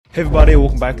Hey everybody,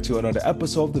 welcome back to another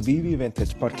episode of the VeVe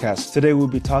Vintage Podcast. Today we'll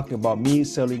be talking about me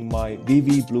selling my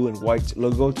VeVe blue and white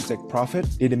logo to take profit,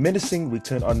 the diminishing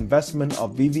return on investment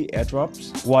of VeVe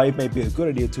airdrops, why it may be a good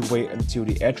idea to wait until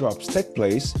the airdrops take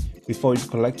place before you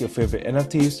collect your favorite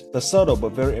NFTs, the subtle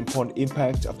but very important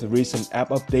impact of the recent app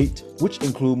update, which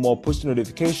include more push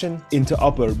notification,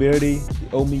 interoperability,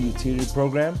 the OMI utility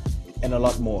program, and a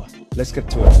lot more. Let's get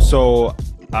to it. So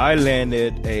I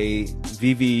landed a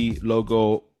VeVe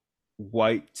logo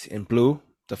white and blue,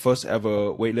 the first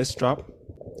ever waitlist drop.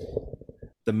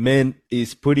 The mint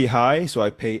is pretty high, so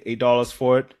I paid $8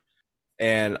 for it,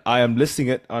 and I am listing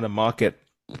it on the market.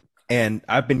 And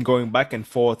I've been going back and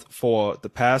forth for the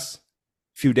past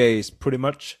few days, pretty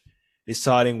much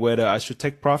deciding whether I should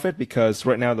take profit, because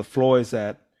right now the floor is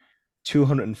at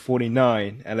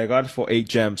 249 and I got it for 8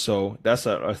 gems, so that's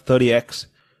a 30x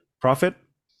profit.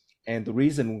 And the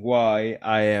reason why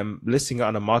I am listing it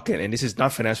on the market, and this is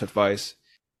not financial advice,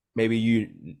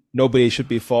 nobody should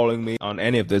be following me on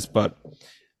any of this, but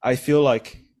I feel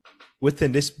like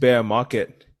within this bear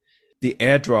market, the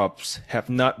airdrops have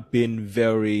not been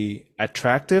very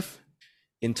attractive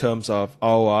in terms of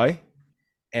ROI.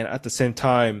 And at the same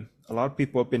time, a lot of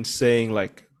people have been saying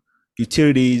like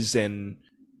utilities and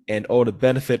all the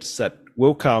benefits that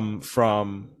will come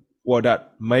from, or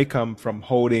that may come from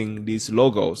holding these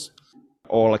logos,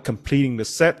 or like completing the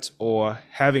set or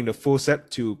having the full set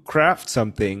to craft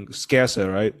something scarcer,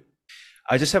 right?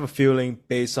 I just have a feeling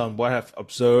based on what I've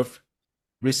observed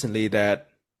recently that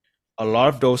a lot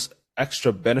of those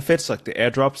extra benefits, like the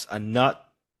airdrops, are not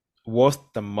worth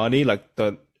the money.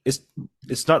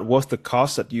 It's not worth the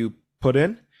cost that you put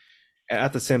in. And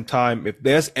at the same time, if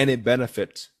there's any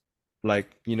benefit,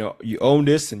 like, you own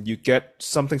this and you get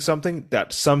something,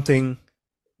 that something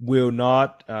will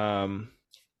not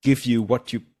give you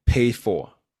what you pay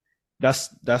for. That's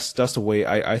the way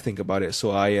I think about it.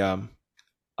 So I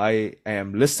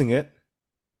am listing it,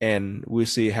 and we'll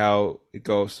see how it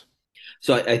goes.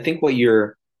 So I think what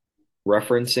you're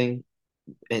referencing,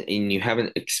 and you haven't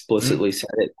Mhm. explicitly said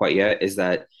it quite yet, is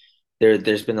that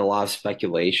there's been a lot of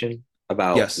speculation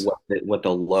about Yes. what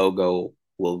the logo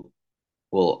will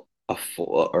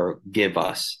or give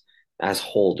us as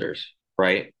holders,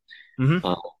 right? Hmm.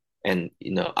 Um, and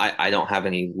I don't have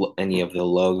any of the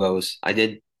logos. I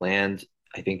did land,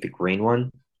 I think the green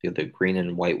one, the green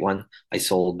and white one. I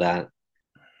sold that,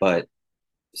 but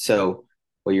so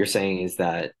what you're saying is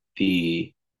that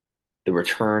the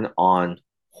return on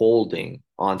holding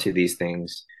onto these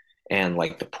things and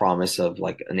like the promise of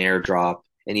like an airdrop,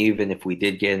 and even if we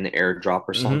did get an airdrop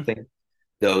or Hmm. something,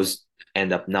 those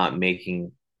end up not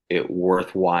making it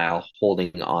worthwhile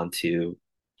holding onto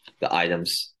the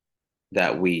items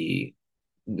that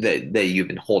you've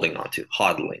been holding onto,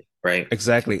 hodling, right?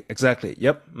 Exactly.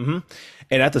 Yep.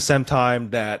 And at the same time,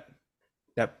 that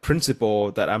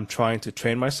principle that I'm trying to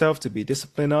train myself to be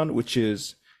disciplined on, which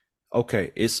is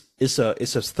okay, it's a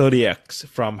 30x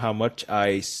from how much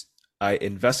I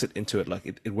invested into it. Like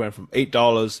it went from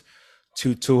 $8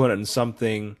 to 200 and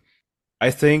something. I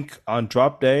think on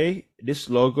drop day, this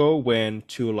logo went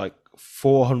to like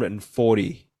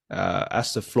 440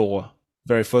 as the floor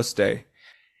very first day.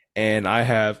 And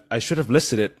I should have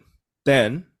listed it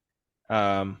then.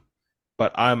 Um,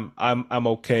 but I'm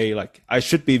okay. Like I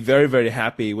should be very, very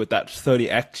happy with that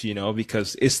 30x,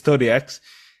 because it's 30x.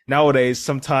 Nowadays,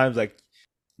 sometimes like,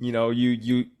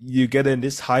 you get in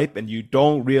this hype and you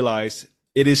don't realize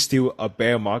it is still a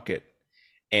bear market.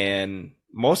 And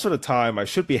most of the time I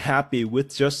should be happy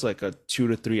with just like a 2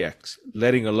 to 3x,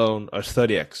 letting alone a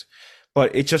 30x.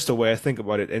 But it's just the way I think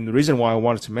about it. And the reason why I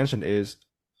wanted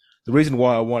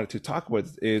to talk about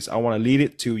it is I want to lead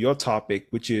it to your topic,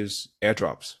 which is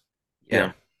airdrops.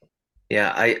 Yeah.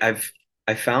 Yeah. Yeah,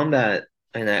 I found that,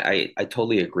 and I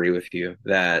totally agree with you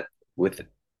that with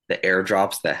the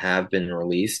airdrops that have been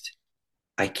released,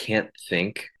 I can't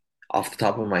think off the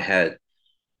top of my head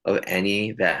of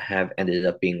any that have ended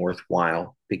up being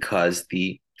worthwhile because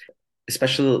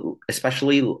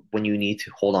especially when you need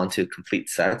to hold on to complete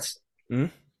sets, Mm-hmm.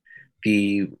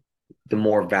 the the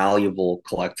more valuable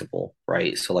collectible,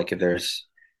 right? So like if there's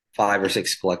five or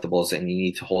six collectibles and you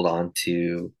need to hold on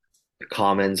to the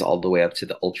commons all the way up to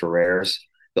the ultra rares.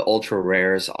 The ultra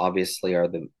rares obviously are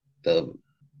the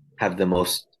have the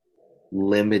most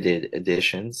limited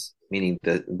editions, meaning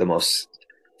the most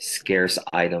scarce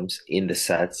items in the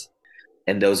sets,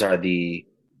 and those are the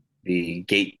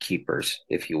gatekeepers,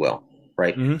 if you will,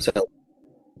 right? Mm-hmm. So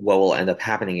what will end up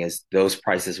happening is those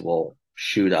prices will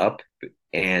shoot up,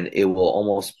 and it will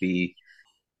almost be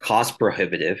cost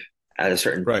prohibitive at a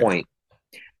certain Right. point,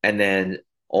 and then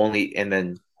only and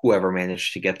then whoever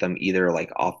managed to get them either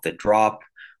like off the drop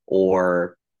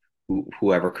or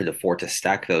whoever could afford to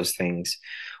stack those things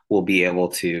will be able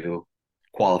to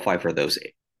qualify for those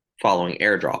following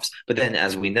airdrops. But then,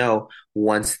 as we know,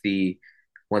 once the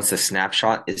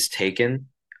snapshot is taken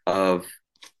of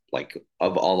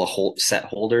of all the whole set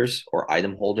holders or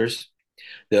item holders,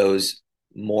 those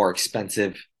more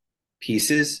expensive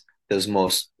pieces, those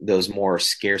more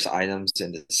scarce items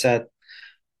in the set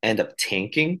end up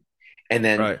tanking. And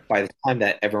then Right. by the time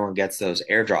that everyone gets those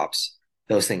airdrops,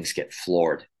 those things get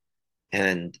floored.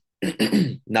 And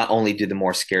not only do the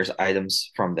more scarce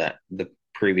items from the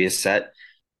previous set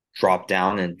drop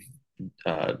down in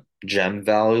uh, gem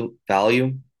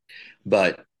value,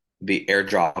 but the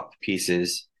airdrop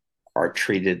pieces are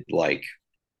treated like,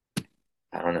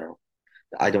 I don't know.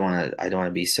 I don't want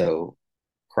to be so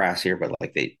crass here, but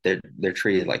like they're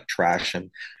treated like trash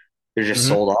and they're just Mm-hmm.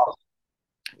 sold off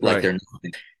like Right. they're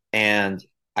nothing. And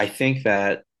I think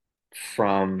that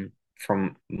from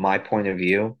my point of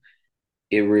view,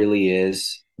 it really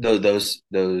is though those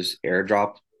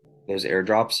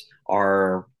airdrops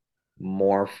are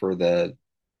more for the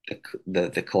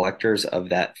collectors of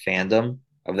that fandom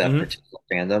of that Mm-hmm. particular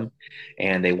fandom,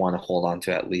 and they want to hold on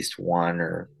to at least one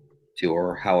or two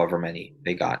or however many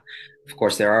they got. Of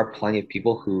course, there are plenty of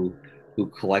people who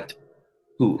collect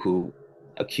who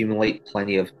accumulate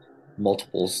plenty of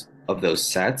multiples of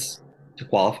those sets to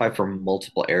qualify for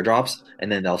multiple airdrops,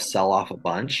 and then they'll sell off a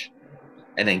bunch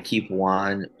and then keep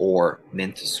one or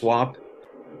mint swap.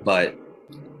 But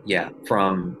yeah,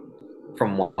 from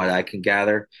what I can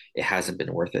gather, it hasn't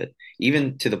been worth it.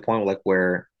 Even to the point like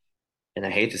where, and I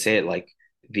hate to say it, like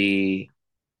the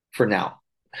for now,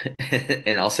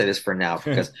 and I'll say this for now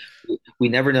because we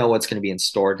never know what's going to be in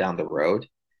store down the road,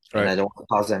 and Right. I don't want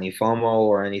to cause any FOMO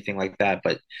or anything like that.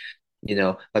 But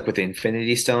like with the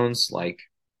Infinity Stones, like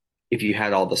if you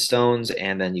had all the stones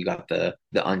and then you got the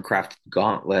uncrafted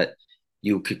gauntlet,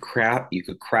 you could craft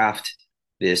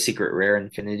the secret rare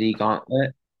Infinity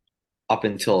Gauntlet up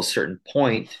until a certain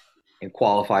point and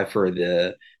qualify for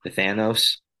the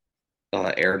Thanos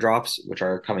airdrops, which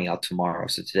are coming out tomorrow.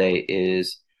 So today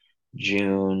is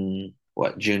June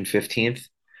 15th,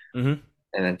 Mm-hmm.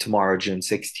 and then tomorrow, June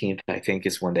 16th, I think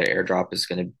is when the airdrop is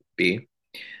going to be.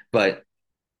 But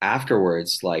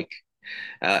afterwards, like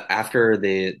after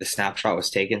the snapshot was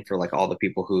taken for like all the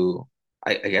people who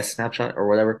I guess snapshot or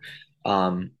whatever,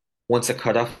 um, once a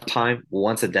cutoff time,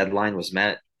 once a deadline was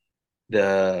met,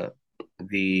 the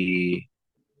the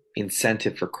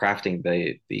incentive for crafting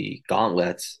the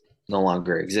gauntlets no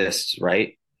longer exists,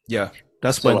 right? Yeah.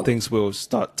 That's So when like things will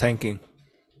start tanking.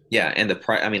 yeah, and the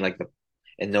price, I mean like the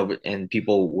and no and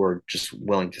people were just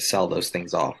willing to sell those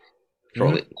things off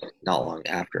Mm-hmm. shortly, not long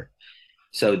after.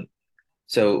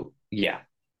 So yeah,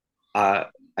 uh,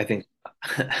 I think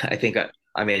I think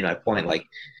I made my point. Like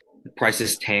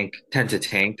prices tend to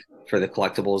tank for the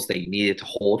collectibles that you needed to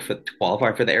hold to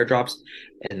qualify for the airdrops,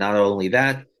 and not only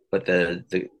that, but the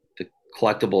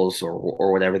collectibles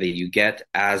or whatever that you get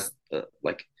as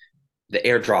like the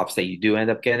airdrops that you do end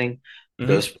up getting,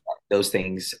 Mm-hmm. those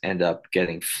things end up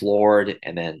getting floored,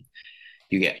 and then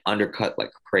you get undercut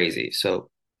like crazy. So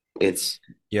it's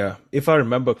Yeah. If I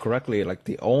remember correctly, like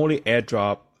the only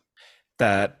airdrop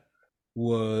that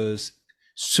was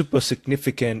super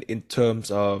significant in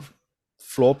terms of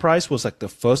floor price was like the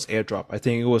first airdrop. I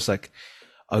think it was like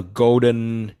a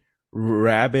golden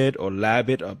rabbit or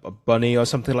labbit, a bunny or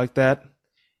something like that.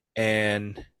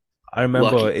 And I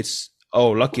remember lucky. it's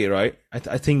lucky, right?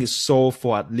 I think it's sold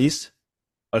for at least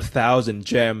 1,000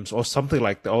 gems or something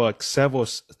like that, or like several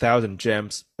thousand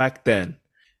gems back then.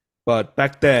 But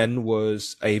back then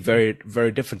was a very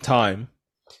very different time.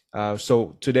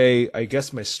 So today, I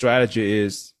guess my strategy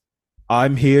is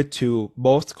I'm here to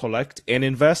both collect and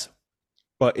invest,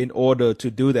 but in order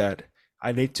to do that,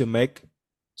 I need to make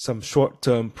some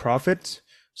short-term profits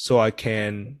so I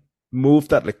can move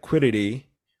that liquidity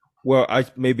where I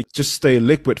maybe just stay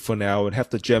liquid for now and have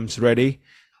the gems ready,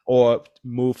 or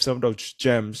move some of those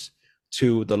gems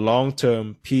to the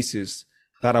long-term pieces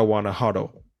that I want to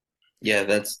hodl. Yeah,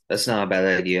 that's not a bad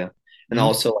idea. And Mm-hmm.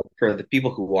 also like, for the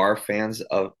people who are fans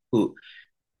of who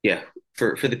yeah,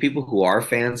 for the people who are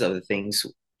fans of the things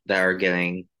that are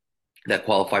getting that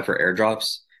qualify for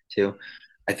airdrops too,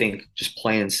 I think just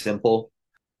plain and simple,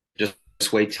 just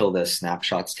wait till the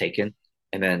snapshot's taken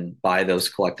and then buy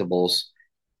those collectibles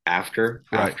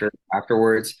Right.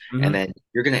 afterwards, and Mm-hmm. then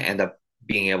you're gonna end up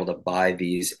being able to buy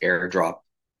these airdrop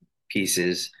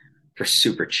pieces for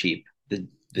super cheap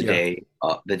Yeah.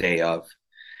 the day of.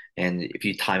 And if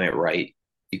you time it right,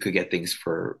 you could get things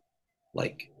for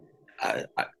like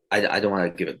I don't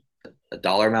want to give it. a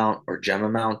dollar amount or gem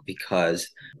amount because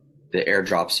the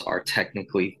airdrops are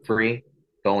technically free.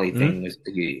 The only Mm-hmm. thing is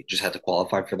you just have to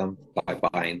qualify for them by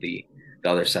buying the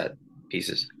other set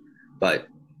pieces. But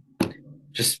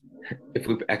just if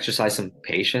we exercise some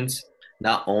patience,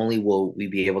 not only will we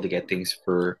be able to get things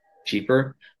for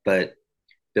cheaper, but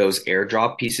those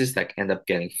airdrop pieces that end up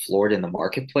getting floored in the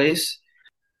marketplace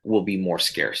will be more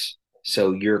scarce.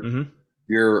 So Mm-hmm.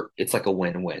 it's like a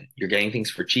win-win. You're getting things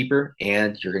for cheaper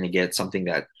and you're going to get something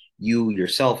that you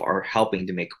yourself are helping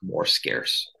to make more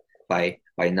scarce by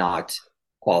not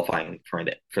qualifying for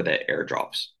the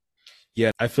airdrops.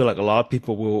 Yeah, I feel like a lot of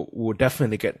people will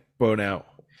definitely get burnt out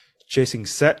chasing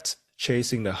sets,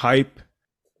 chasing the hype,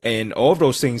 and all of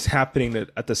those things happening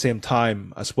at the same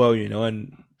time as well,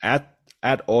 and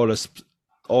add all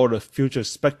the future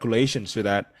speculations to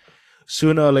that.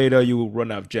 Sooner or later, you will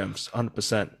run out of gems,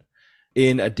 100%.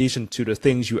 In addition to the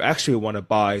things you actually want to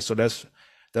buy, so there's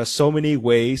so many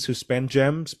ways to spend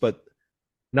gems, but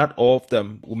not all of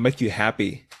them will make you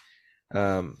happy.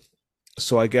 Um,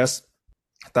 so I guess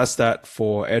that's that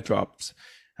for airdrops.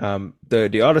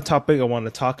 The other topic I want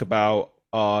to talk about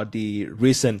are the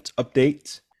recent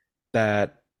updates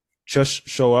that just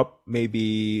show up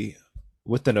maybe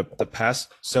within the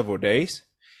past several days.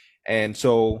 And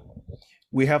so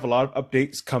we have a lot of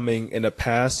updates coming in the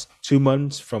past 2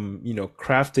 months, from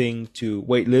crafting to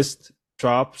waitlist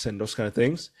drops and those kind of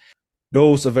things.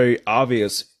 Those are very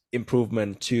obvious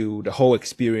improvement to the whole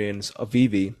experience of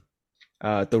VeVe.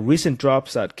 The recent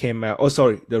drops that came out,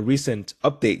 the recent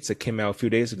updates that came out a few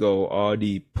days ago are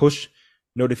the push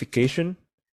notification,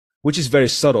 which is very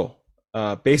subtle.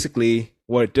 Basically,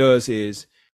 what it does is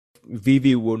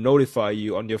VeVe will notify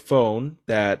you on your phone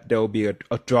that there will be a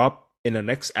drop in the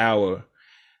next hour,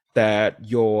 that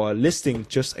your listing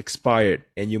just expired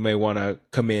and you may want to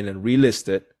come in and relist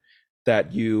it,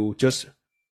 that you just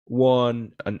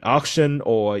won an auction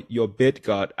or your bid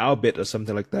got outbid or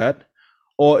something like that,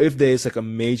 or if there's like a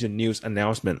major news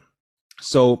announcement.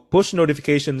 So push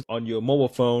notifications on your mobile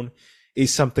phone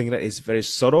is something that is very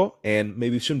subtle and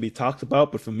maybe shouldn't be talked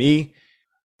about. But for me,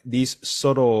 these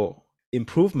subtle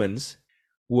improvements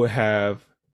will have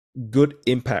good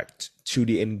impact to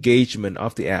the engagement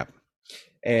of the app.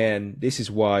 And this is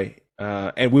why,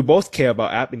 and we both care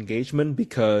about app engagement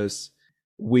because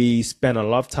we spend a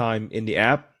lot of time in the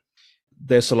app.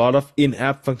 There's a lot of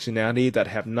in-app functionality that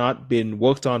have not been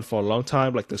worked on for a long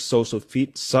time, like the social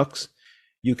feed sucks.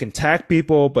 You can tag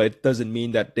people, but it doesn't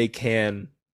mean that they can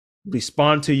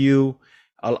respond to you.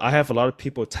 I have a lot of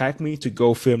people tag me to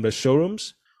go film the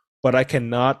showrooms, but I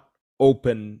cannot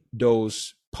open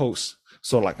those posts.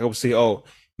 So like I would say, oh,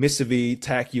 Mr. V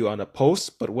tag you on a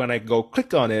post, but when I go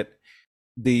click on it,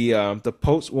 the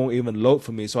post won't even load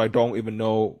for me, so I don't even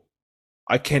know.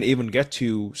 I can't even get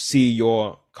to see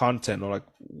your content or like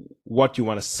what you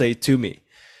want to say to me.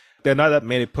 There are not that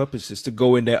many purposes to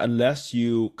go in there unless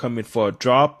you come in for a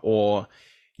drop or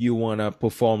you want to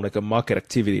perform like a market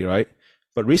activity, right?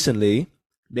 But recently,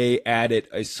 they added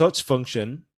a search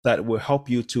function that will help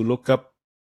you to look up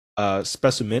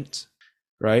specimens,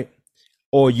 right?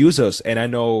 Or users. And I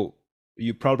know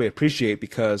you probably appreciate,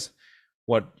 because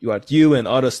what you and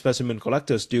other specimen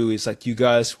collectors do is like you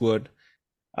guys would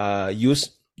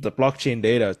use the blockchain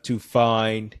data to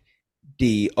find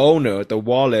the owner, the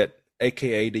wallet,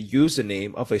 aka the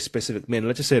username of a specific mint.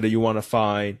 Let's just say that you want to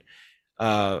find,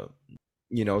 uh,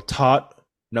 Todd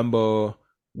number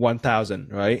 1000,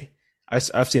 right?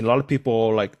 I've seen a lot of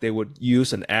people like they would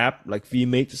use an app like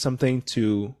VMate or something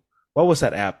to, what was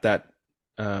that app that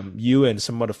you and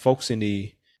some other folks in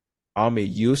the army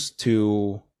used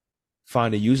to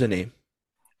find a username?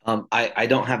 I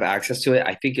don't have access to it.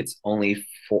 I think it's only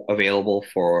available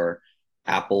for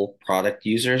Apple product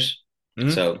users,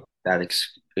 Mm-hmm. so that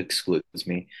excludes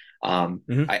me.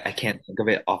 Mm-hmm. I can't think of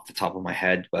it off the top of my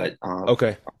head, but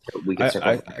Okay. we can circle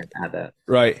I back and add that.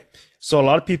 Right. So a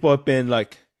lot of people have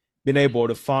been able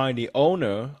to find the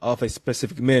owner of a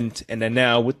specific mint, and then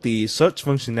now with the search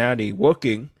functionality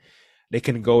working, they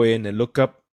can go in and look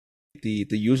up the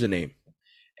username.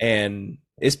 And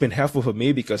it's been helpful for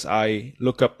me because I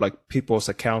look up like people's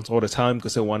accounts all the time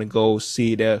because I want to go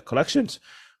see their collections.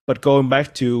 But going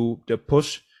back to the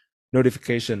push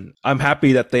notification, I'm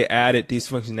happy that they added these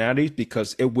functionalities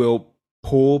because it will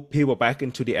pull people back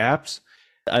into the apps.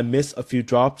 I missed a few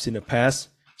drops in the past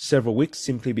several weeks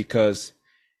simply because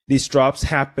these drops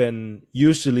happen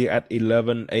usually at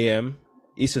 11 a.m.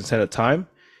 Eastern Standard Time,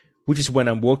 which is when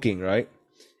I'm working, right?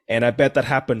 And I bet that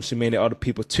happens to many other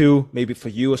people too, maybe for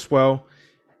you as well.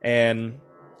 And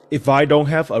if I don't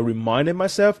have a reminder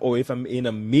myself, or if I'm in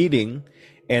a meeting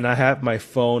and I have my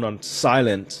phone on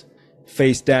silent,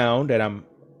 face down, that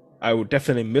I would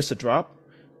definitely miss a drop,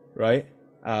 right?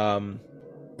 Um,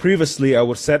 Previously, I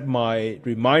would set my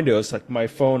reminders, like my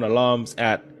phone alarms,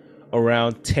 at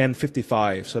around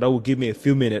 10:55, so that would give me a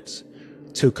few minutes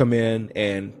to come in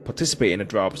and participate in the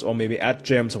drops or maybe add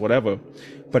gems or whatever.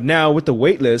 But now with the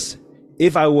waitlist,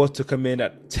 if I were to come in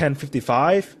at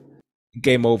 10:55,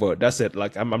 game over. That's it.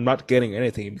 Like I'm not getting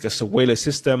anything because the waitlist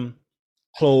system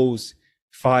closed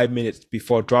 5 minutes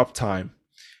before drop time.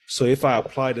 So if I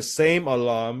apply the same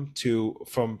alarm to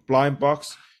from blind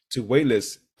box to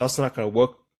waitlist, that's not going to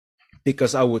work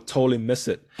because I would totally miss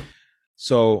it.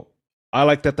 So I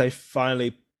like that they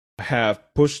finally have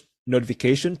push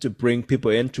notification to bring people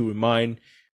in to remind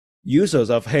users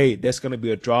of, hey, there's going to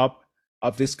be a drop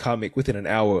of this comic within an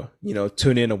hour,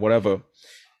 tune in or whatever.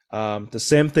 The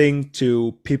same thing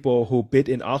to people who bid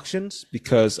in auctions,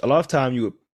 because a lot of time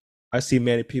I see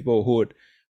many people who would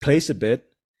place a bid,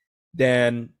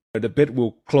 then the bid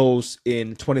will close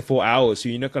in 24 hours. So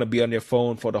you're not going to be on your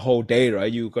phone for the whole day,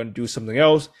 right? You're going to do something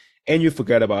else and you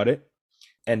forget about it.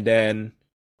 And then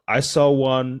I saw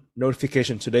one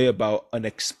notification today about an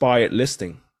expired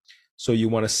listing. So you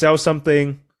want to sell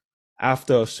something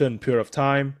after a certain period of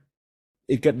time,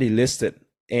 it got delisted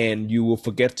and you will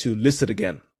forget to list it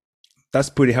again. That's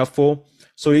pretty helpful.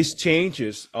 So these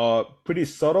changes are pretty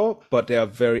subtle, but they are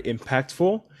very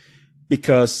impactful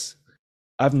because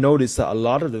I've noticed that a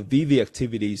lot of the VeVe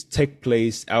activities take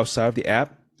place outside of the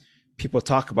app. People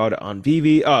talk about it on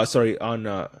VeVe,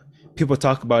 people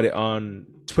talk about it on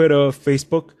Twitter,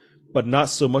 Facebook, but not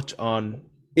so much on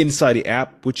inside the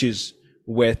app, which is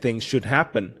where things should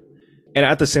happen. And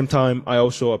at the same time, I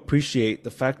also appreciate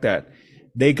the fact that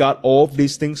they got all of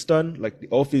these things done, like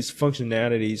all of these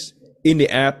functionalities in the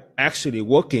app actually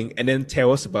working, and then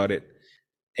tell us about it.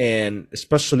 And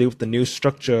especially with the new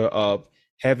structure of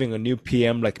having a new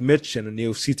PM like Mitch and a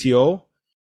new CTO,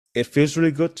 it feels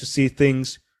really good to see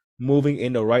things moving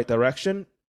in the right direction.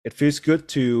 It feels good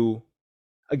to,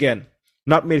 again,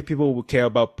 not many people will care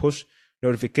about push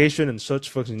notification and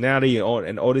search functionality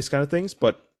and all these kind of things,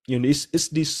 but it's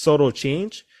these subtle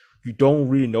change you don't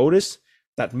really notice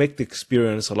that make the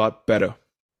experience a lot better.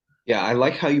 Yeah, I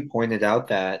like how you pointed out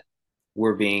that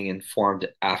we're being informed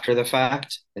after the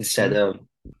fact instead Mhm. of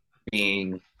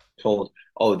being told,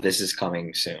 "Oh, this is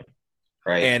coming soon,"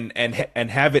 right? And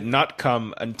have it not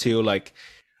come until like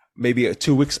maybe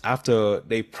 2 weeks after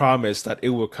they promised that it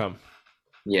will come.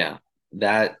 Yeah,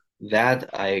 that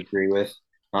I agree with.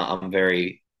 I'm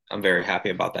very happy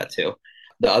about that too.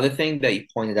 The other thing that you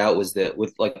pointed out was that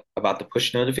with like about the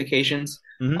push notifications,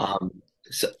 Hmm. um,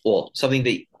 something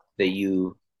that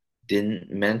you didn't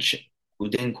mention, we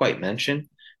didn't quite mention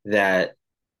that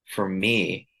for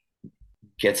me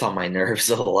gets on my nerves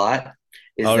a lot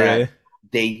is Oh, that really?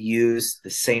 they use the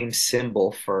same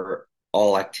symbol for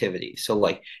all activities. So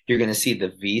like you're gonna see the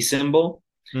V symbol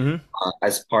Hmm.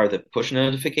 as part of the push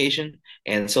notification.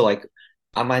 And so like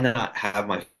I might not have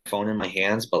my phone in my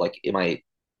hands, but like it might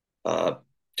uh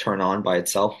turn on by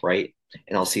itself, right?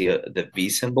 And I'll see the V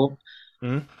symbol,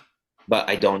 Hmm. but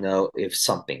I don't know if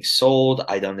something's sold.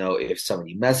 I don't know if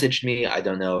somebody messaged me. I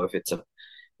don't know if it's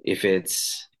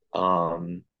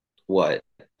what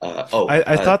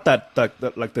I thought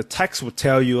that like the text would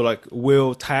tell you like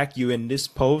we'll tag you in this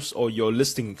post or your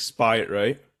listing expired,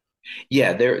 right?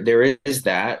 yeah, there is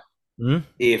that Hmm.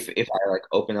 if I like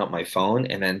open up my phone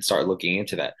and then start looking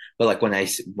into that. But like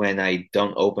when I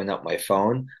don't open up my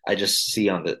phone, I just see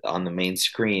on the main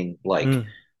screen Mm.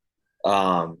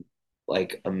 um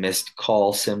like a missed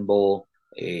call symbol,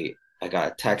 a I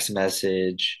got a text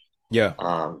message, Yeah.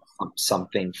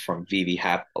 something from VeVe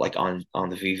like on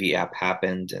the VeVe app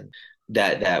happened, and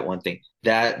that one thing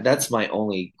that's my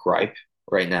only gripe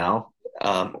right now.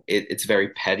 It's very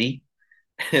petty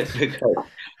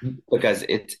because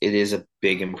it is a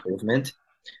big improvement.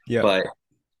 Yeah. But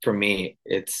for me,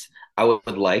 I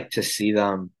would like to see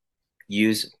them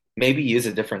use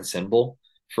a different symbol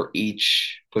for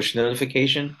each push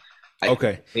notification. I think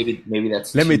Okay. maybe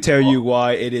that's Let me too tell small. you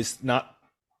why it is not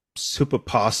super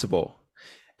possible.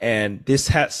 And this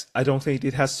has, I don't think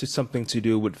it has something to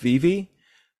do with VeVe,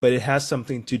 but it has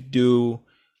something to do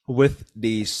with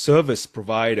the service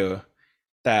provider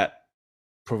that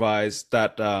provides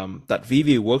that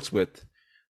VeVe works with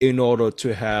in order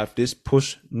to have this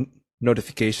push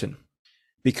notification,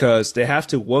 because they have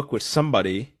to work with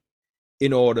somebody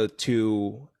in order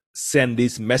to send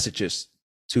these messages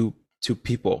to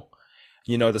people.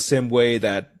 The same way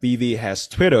that VeVe has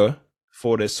Twitter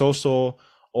for their social,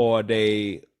 or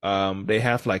they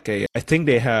have like I think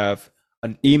they have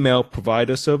an email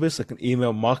provider service, like an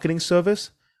email marketing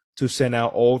service to send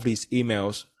out all of these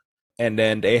emails and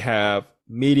then they have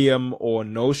Medium or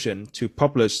Notion to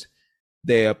publish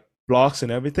their blogs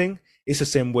and everything. It's the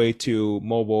same way to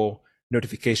mobile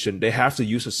notification. They have to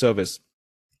use a service.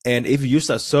 And if you use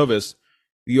that service,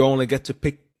 you only get to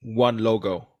pick one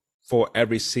logo for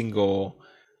every single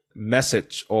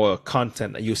message or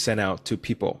content that you send out to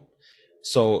people.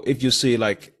 So if you see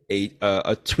like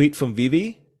a tweet from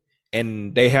VeVe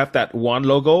and they have that one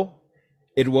logo,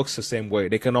 it works the same way.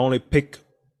 They can only pick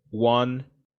one.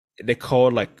 They call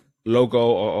it like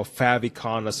logo or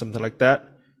favicon or something like that.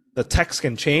 The text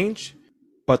can change,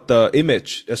 but the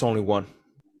image there's only one.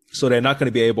 So they're not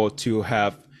going to be able to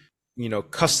have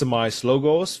customized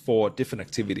logos for different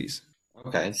activities.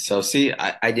 Okay, so see,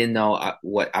 I didn't know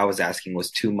what I was asking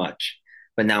was too much,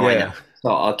 but now I know. Yeah. So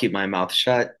I'll keep my mouth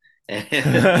shut and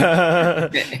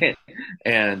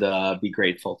and be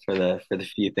grateful for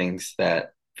the few things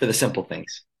that for the simple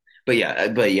things. But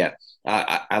yeah,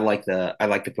 I like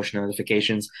the push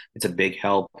notifications. It's a big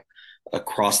help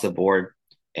across the board,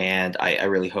 and I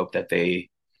really hope that the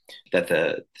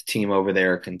team over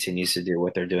there continues to do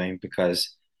what they're doing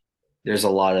because there's a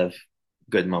lot of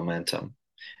good momentum.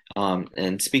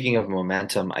 And speaking of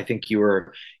momentum, I think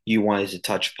you wanted to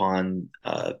touch upon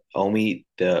OMI,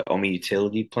 the OMI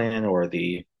utility plan, or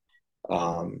the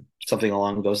something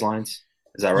along those lines.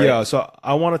 Is that right? Yeah, so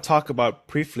I want to talk about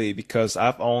briefly because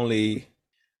I've only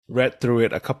read through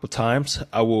it a couple times.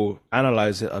 I will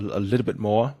analyze it a little bit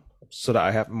more so that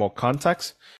I have more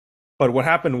context. But what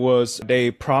happened was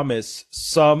they promised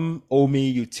some OMI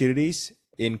utilities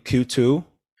in Q2,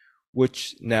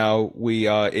 which now we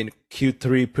are in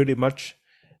Q3 pretty much.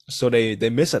 So they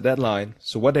missed a deadline.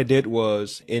 So what they did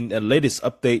was in a latest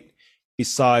update,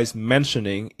 besides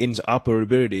mentioning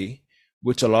interoperability,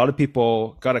 which a lot of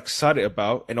people got excited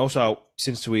about, and also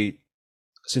since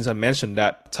I mentioned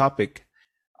that topic,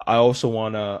 I also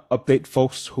want to update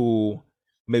folks who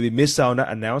maybe missed out on that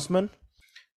announcement,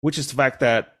 which is the fact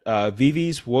that VeVe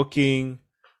is working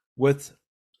with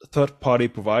third-party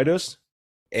providers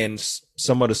and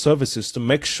some other services to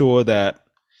make sure that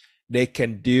they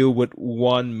can deal with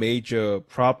one major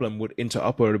problem with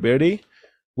interoperability,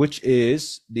 which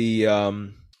is they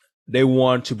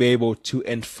want to be able to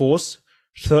enforce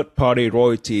third-party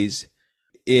royalties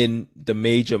in the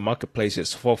major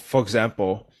marketplaces. For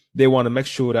example, they want to make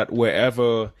sure that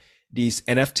wherever these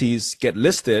NFTs get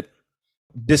listed,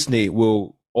 Disney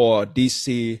will or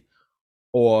DC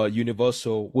or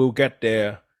Universal will get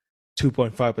their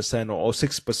 2.5% or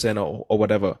 6% or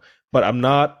whatever. But I'm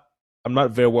not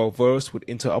very well versed with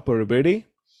interoperability.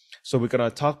 So we're gonna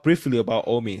talk briefly about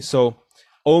OMI. So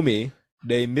OMI,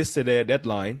 they missed their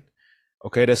deadline.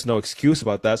 Okay, there's no excuse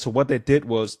about that. So what they did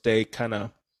was they kind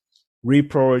of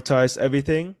reprioritized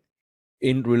everything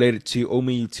in related to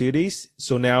OMI utilities.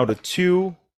 So now the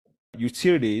two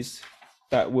utilities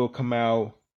that will come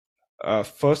out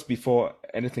first before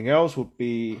anything else would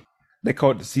be they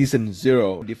call it season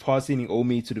zero, depositing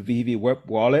OMI to the VeVe web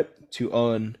wallet to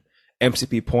earn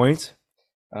MCP points.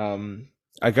 Um,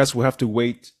 I guess we'll have to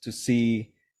wait to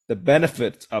see the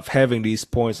benefit of having these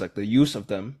points, like the use of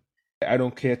them. I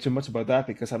don't care too much about that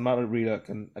because I'm not really like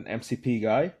an MCP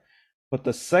guy. But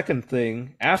the second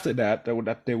thing after that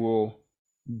they will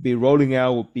be rolling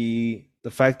out would be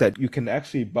the fact that you can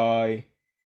actually buy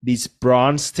these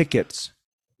bronze tickets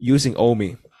using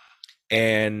OMI.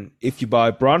 And if you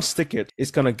buy bronze ticket,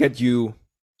 it's gonna get you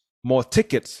more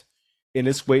tickets in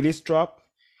this waitlist drop.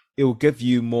 It will give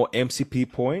you more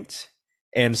MCP points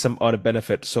and some other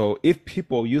benefits. So if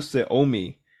people use their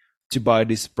OMI to buy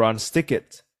this bronze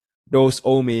ticket, those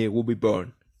OMI will be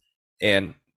burned.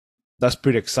 And that's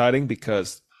pretty exciting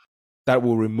because that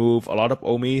will remove a lot of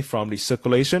OMI from the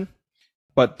circulation.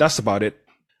 But that's about it.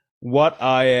 What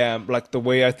I am like the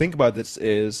way I think about this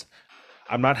is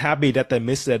I'm not happy that they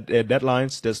missed their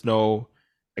deadlines. There's no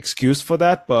excuse for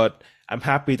that, but I'm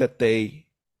happy that they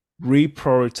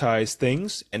reprioritize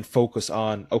things and focus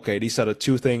on, okay, these are the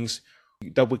two things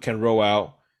that we can roll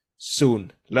out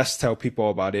soon. Let's tell people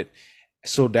about it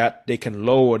so that they can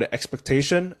lower the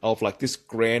expectation of like this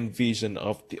grand vision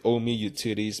of the OMI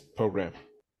utilities program.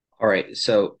 All right.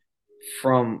 So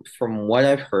from what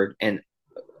I've heard, and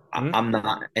Mhm. I'm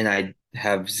not, and I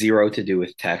have zero to do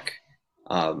with tech,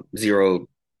 zero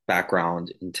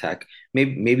background in tech.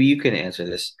 Maybe you can answer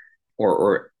this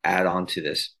or add on to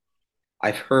this.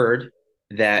 I've heard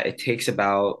that it takes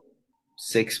about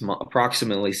 6 months,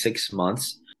 approximately 6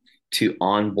 months to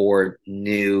onboard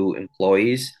new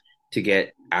employees to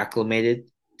get acclimated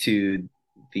to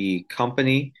the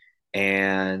company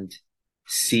and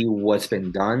see what's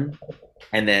been done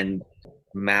and then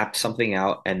map something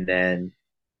out and then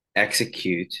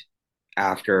execute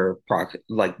after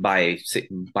like by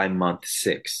month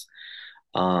 6.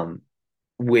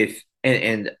 With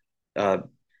and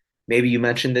maybe you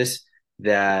mentioned this,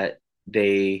 that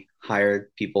they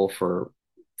hired people for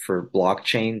the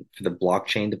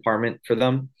blockchain department for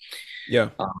them, Yeah.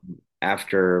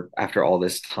 after all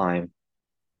this time.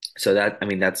 So that, I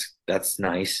mean, that's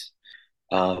nice.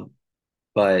 Um,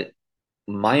 but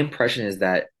my impression is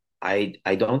that I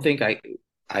don't think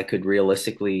I could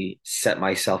realistically set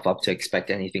myself up to expect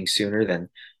anything sooner than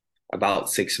about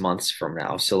 6 months from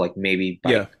now. So like maybe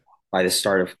Yeah. by the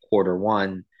start of quarter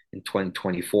 1 in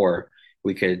 2024,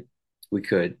 we could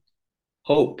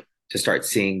hope to start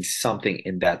seeing something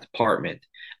in that department,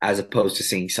 as opposed to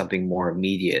seeing something more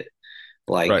immediate,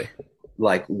 like Right.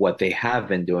 like what they have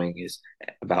been doing is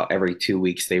about every 2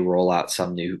 weeks they roll out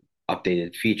some new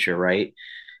updated feature, right?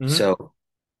 Hmm. So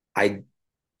I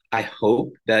I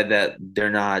hope that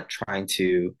they're not trying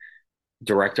to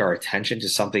direct our attention to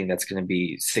something that's going to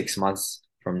be 6 months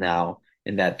from now,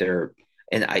 and that they're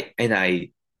and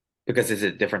I because it's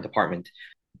a different department,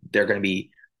 they're going to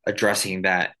be addressing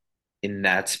that in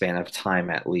that span of time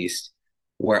at least.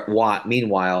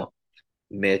 Meanwhile,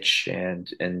 Mitch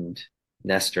and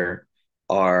Nestor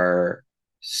are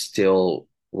still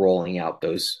rolling out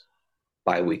those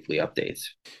biweekly updates.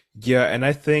 Yeah, and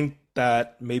I think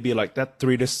that maybe like that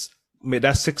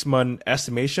that 6 month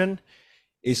estimation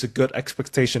is a good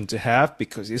expectation to have,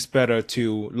 because it's better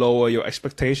to lower your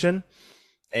expectation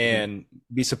Mhm. and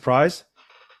be surprised.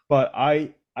 But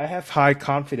I have high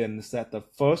confidence that the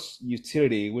first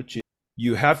utility, which is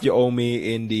you have your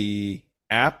OMI in the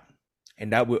app,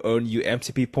 and that will earn you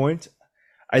MTP points.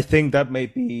 I think that may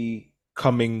be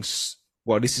coming.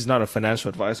 Well, this is not a financial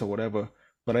advice or whatever,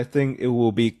 but I think it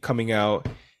will be coming out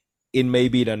in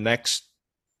maybe the next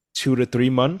 2 to 3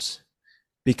 months,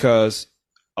 because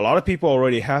a lot of people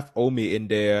already have OMI in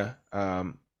their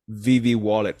VeVe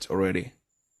wallet already,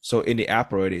 so in the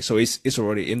app already, so it's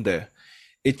already in there.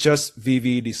 It's just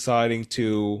VeVe deciding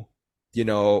to, you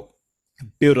know,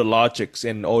 build the logics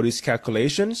and all these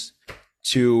calculations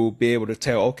to be able to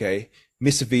tell, okay,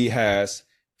 Mr. V has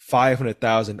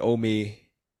 500,000 OMI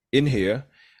in here.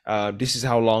 This is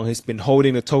how long he's been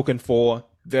holding the token for.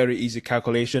 Very easy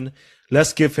calculation.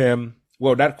 Let's give him,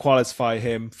 well, that qualifies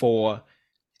him for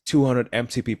 200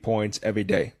 MTP points every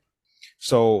day.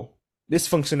 So this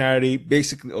functionality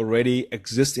basically already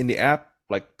exists in the app.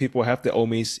 Like people have the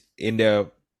OMIs in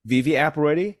their VeVe app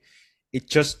already. It's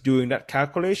just doing that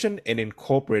calculation and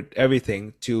incorporate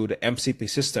everything to the MCP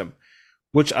system,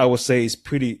 which I would say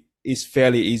is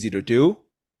fairly easy to do.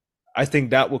 I think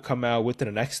that will come out within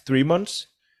the next 3 months.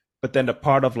 But then the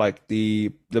part of like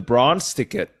the bronze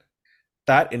ticket,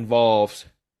 that involves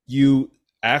you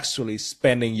actually you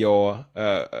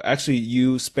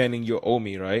spending your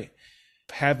OMI, right?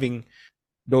 Having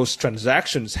those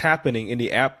transactions happening in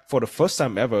the app for the first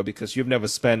time ever, because you've never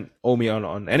spent OMI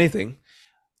on anything.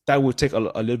 That would take a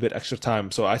little bit extra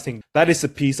time. So I think that is a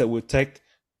piece that would take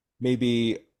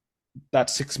maybe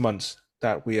that 6 months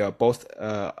that we are both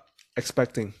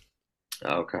expecting.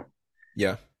 Okay.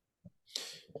 Yeah.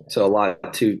 So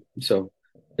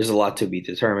there's a lot to be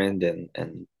determined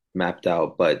and mapped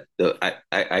out, but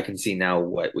I can see now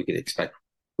what we could expect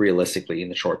realistically in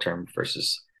the short term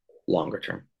versus longer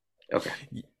term. Okay.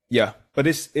 Yeah. But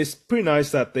it's pretty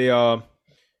nice that they are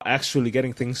actually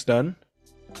getting things done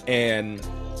and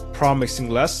promising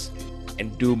less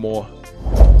and do more.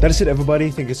 That is it, everybody.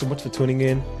 Thank you so much for tuning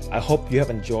in. I hope you have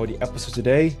enjoyed the episode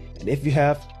today. And if you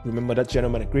have, remember that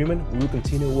gentleman agreement. We will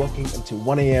continue working until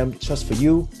 1 a.m. just for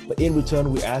you. But in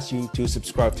return, we ask you to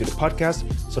subscribe to the podcast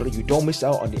so that you don't miss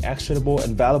out on the actionable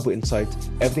and valuable insights,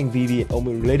 everything VeVe and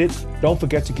OMI related. Don't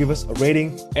forget to give us a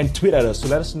rating and tweet at us to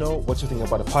let us know what you think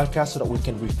about the podcast so that we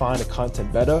can refine the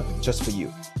content better just for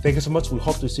you. Thank you so much. We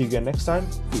hope to see you again next time.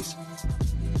 Peace.